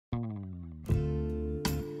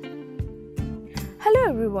Hello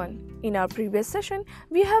everyone. In our previous session,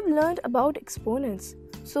 we have learned about exponents.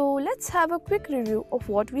 So let's have a quick review of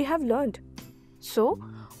what we have learned. So,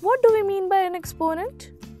 what do we mean by an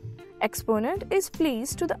exponent? Exponent is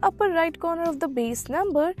placed to the upper right corner of the base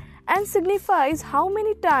number and signifies how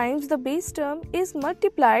many times the base term is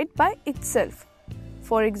multiplied by itself.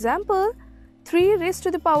 For example, 3 raised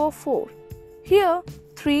to the power 4. Here,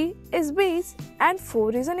 3 is base and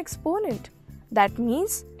 4 is an exponent. That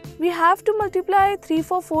means we have to multiply 3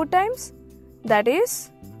 for 4 times,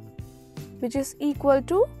 which is equal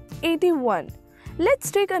to 81.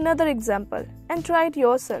 Let's take another example and try it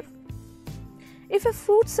yourself. If a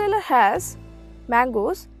fruit seller has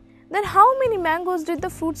mangoes, then how many mangoes did the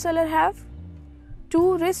fruit seller have?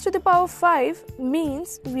 2 raised to the power 5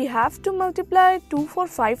 means we have to multiply 2 for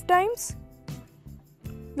 5 times,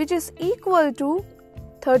 which is equal to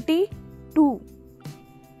 32.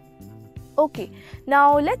 Okay,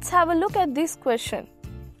 now let's have a look at this question.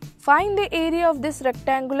 Find the area of this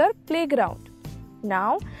rectangular playground.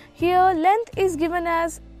 Now, here length is given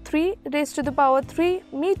as 3 raised to the power 3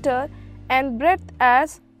 meter and breadth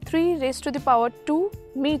as 3 raised to the power 2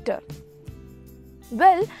 meter.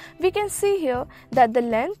 Well, we can see here that the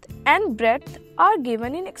length and breadth are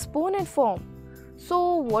given in exponent form.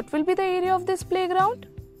 So, what will be the area of this playground?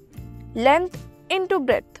 Length into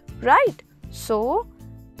breadth, right? So,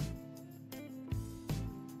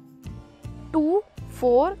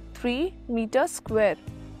 243 meters square.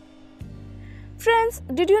 Friends,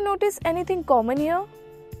 did you notice anything common here?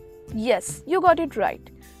 Yes, you got it right.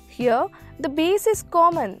 Here, the base is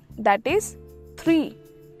common, that is 3.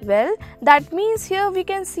 Well, that means here we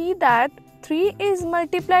can see that 3 is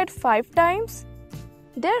multiplied 5 times.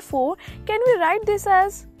 Therefore, can we write this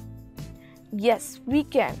as? Yes, we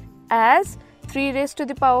can, as 3 raised to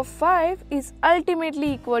the power 5 is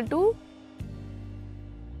ultimately equal to.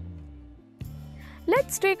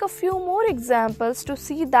 Let's take a few more examples to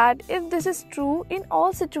see that if this is true in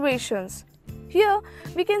all situations. Here,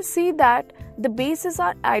 we can see that the bases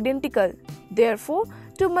are identical. Therefore,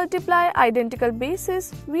 to multiply identical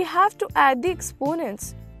bases, we have to add the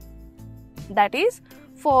exponents. That is,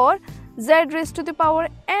 for z raised to the power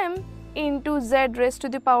m into z raised to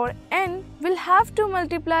the power n, we'll have to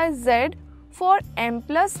multiply z for m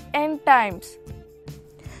plus n times.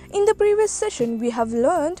 In the previous session, we have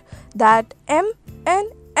learned that m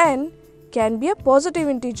and n can be a positive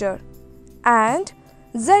integer and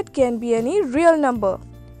z can be any real number.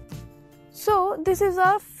 So, this is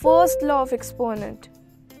our first law of exponent.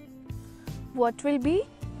 What will be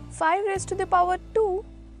 5 raised to the power 2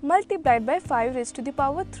 multiplied by 5 raised to the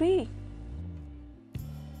power 3?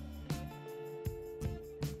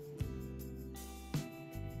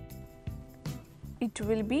 It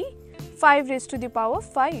will be 5 raised to the power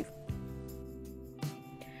 5.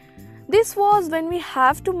 This was when we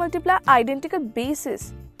have to multiply identical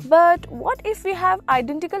bases. But what if we have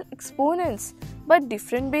identical exponents but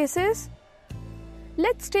different bases?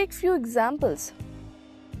 Let's take few examples.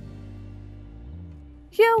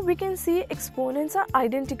 Here we can see exponents are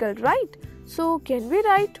identical, right? So can we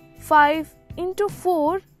write 5 into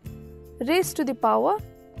 4 raised to the power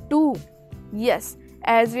 2? Yes,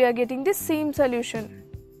 as we are getting the same solution.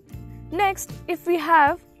 Next, if we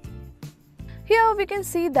have, here we can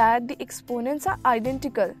see that the exponents are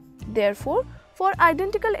identical. Therefore, for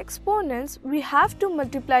identical exponents, we have to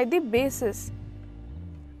multiply the bases.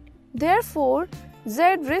 Therefore,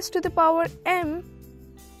 z raised to the power m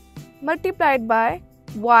multiplied by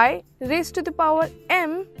y raised to the power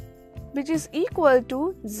m, which is equal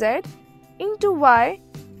to z into y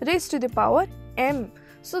raised to the power m.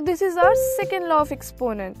 So, this is our second law of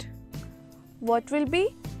exponent. What will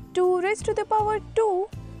be 2 raised to the power 2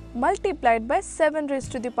 multiplied by 7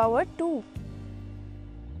 raised to the power 2?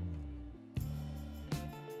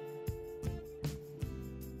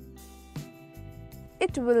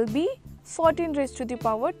 It will be 14 raised to the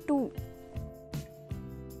power 2.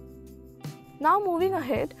 Now moving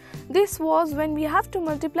ahead, this was when we have to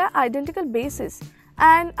multiply identical bases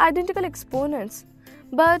and identical exponents.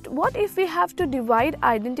 But what if we have to divide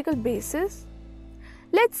identical bases?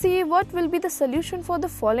 Let's see what will be the solution for the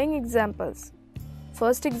following examples.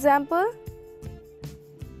 First example,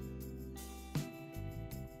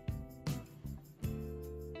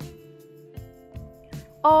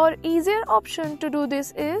 or easier option to do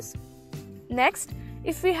this is, next,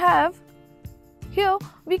 if we have, here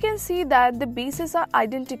we can see that the bases are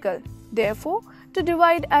identical. Therefore, to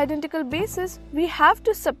divide identical bases, we have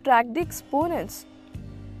to subtract the exponents.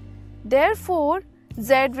 Therefore,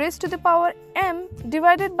 z raised to the power m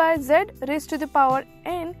divided by z raised to the power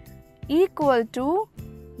n equal to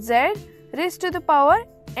z raised to the power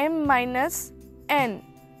m minus n.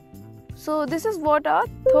 So this is what our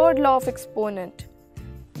third law of exponent.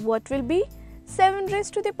 What will be 7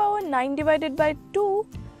 raised to the power 9 divided by 2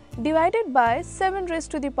 divided by 7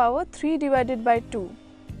 raised to the power 3 divided by 2.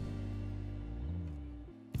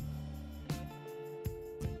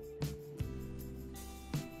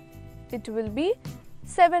 It will be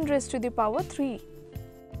 7 raised to the power 3.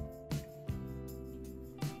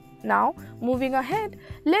 Now moving ahead,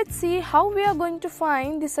 let's see how we are going to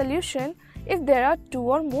find the solution if there are two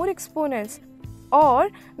or more exponents, or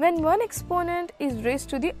when one exponent is raised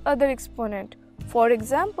to the other exponent. For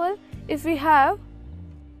example, if we have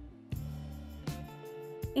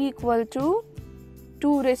equal to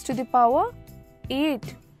 2 raised to the power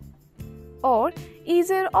 8, or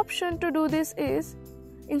easier option to do this is,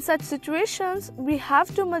 in such situations we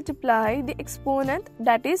have to multiply the exponent,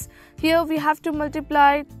 that is, here we have to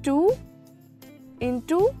multiply 2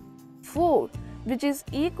 into 4, which is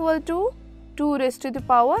equal to 2 raised to the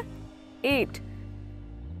power 8.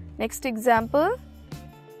 Next example,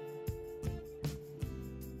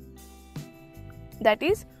 that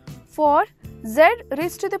is, for z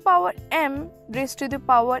raised to the power m raised to the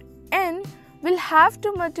power n, will have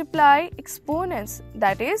to multiply exponents,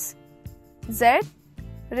 that is, z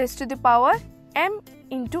raised to the power m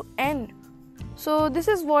into n. So this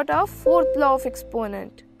is what our fourth law of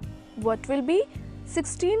exponent. What will be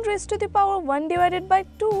 16 raised to the power 1 divided by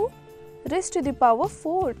 2 raised to the power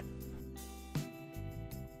 4?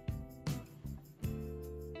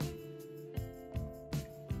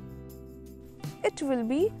 It will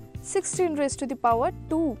be 16 raised to the power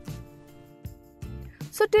 2.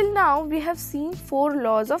 So till now we have seen 4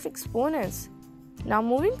 laws of exponents. Now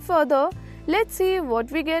moving further, let's see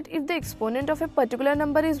what we get if the exponent of a particular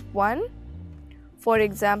number is 1. For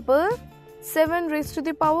example, 7 raised to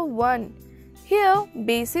the power 1. Here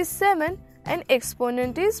base is 7 and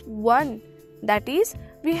exponent is 1. That is,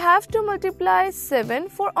 we have to multiply 7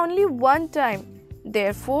 for only one time.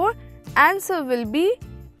 Therefore, answer will be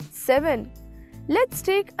 7. Let's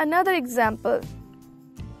take another example.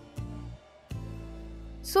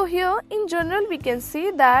 So here in general we can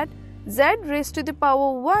see that z raised to the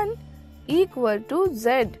power 1 equal to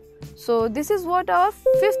z. So this is what our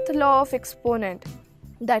fifth law of exponent.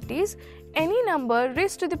 That is, any number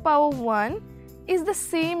raised to the power 1 is the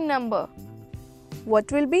same number.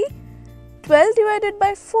 What will be 12 divided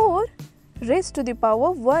by 4 raised to the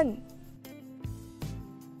power 1?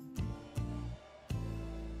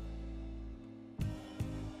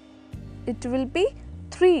 It will be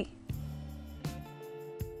 3.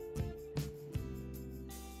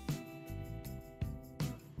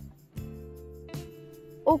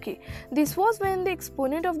 Okay, this was when the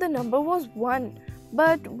exponent of the number was 1.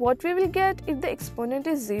 But what we will get if the exponent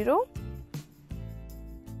is 0?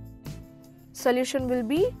 Solution will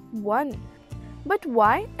be 1. But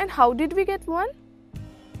why and how did we get 1?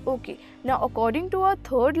 Okay, now according to our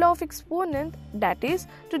third law of exponent, that is,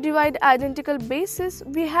 to divide identical bases,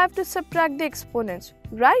 we have to subtract the exponents,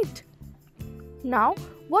 right? Now,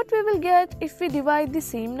 what we will get if we divide the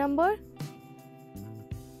same number?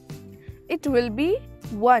 It will be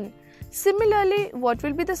 1. Similarly, what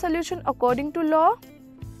will be the solution according to law?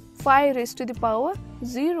 5 raised to the power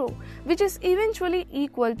 0, which is eventually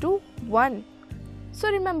equal to 1. So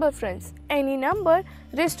remember friends, any number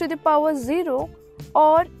raised to the power 0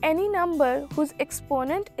 or any number whose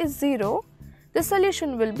exponent is 0, the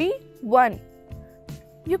solution will be 1.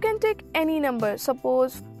 You can take any number,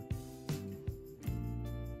 suppose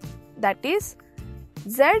that is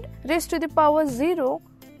z raised to the power 0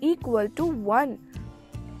 equal to 1.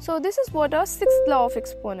 So this is what our sixth law of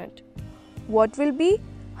exponent. What will be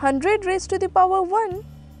 100 raised to the power 1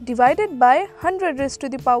 divided by 100 raised to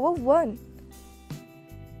the power 1?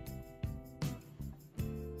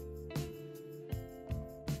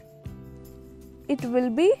 It will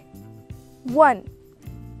be 1.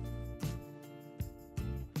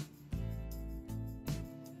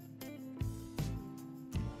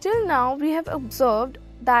 Till now we have observed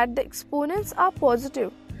that the exponents are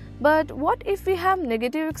positive. But what if we have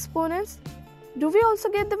negative exponents? Do we also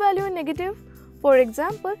get the value in negative? For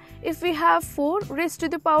example, if we have 4 raised to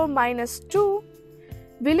the power minus 2,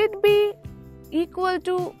 will it be equal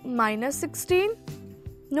to minus 16?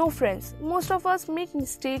 No friends, most of us make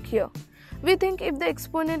mistake here. We think if the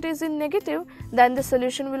exponent is in negative, then the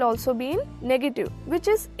solution will also be in negative, which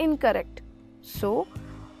is incorrect. So,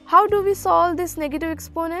 how do we solve this negative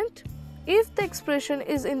exponent? If the expression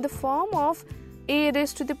is in the form of a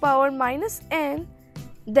raised to the power minus n,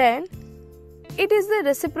 then it is the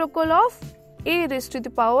reciprocal of a raised to the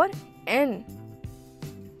power n.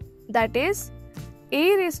 That is,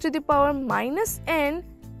 a raised to the power minus n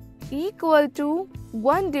equal to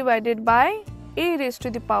 1 divided by a raised to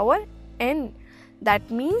the power n. That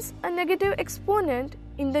means a negative exponent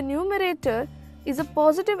in the numerator is a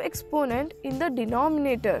positive exponent in the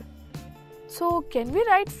denominator. So can we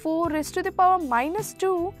write 4 raised to the power minus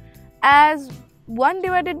 2 as 1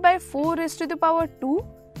 divided by 4 raised to the power 2?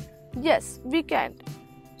 Yes, we can.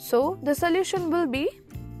 So the solution will be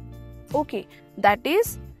that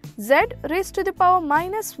is z raised to the power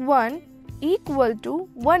minus 1 equal to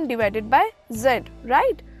 1 divided by z,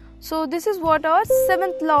 right? So this is what our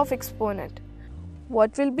 7th law of exponent.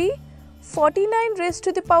 What will be 49 raised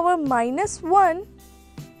to the power minus 1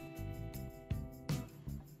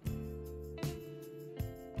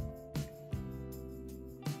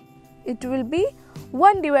 it will be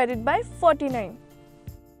 1 divided by 49.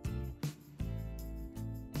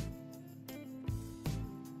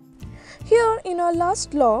 Here in our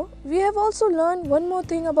last law, we have also learned one more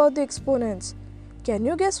thing about the exponents. Can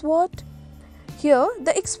you guess what? Here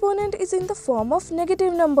the exponent is in the form of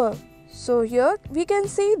negative number. So here we can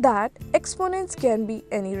see that exponents can be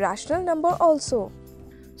any rational number also.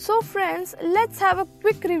 So friends, let's have a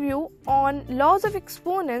quick review on laws of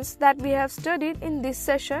exponents that we have studied in this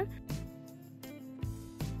session.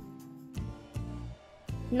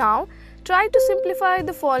 Now, try to simplify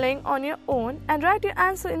the following on your own and write your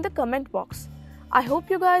answer in the comment box. I hope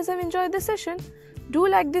you guys have enjoyed the session. Do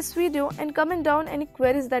like this video and comment down any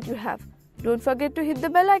queries that you have. Don't forget to hit the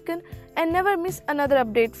bell icon and never miss another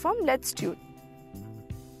update from Letstute.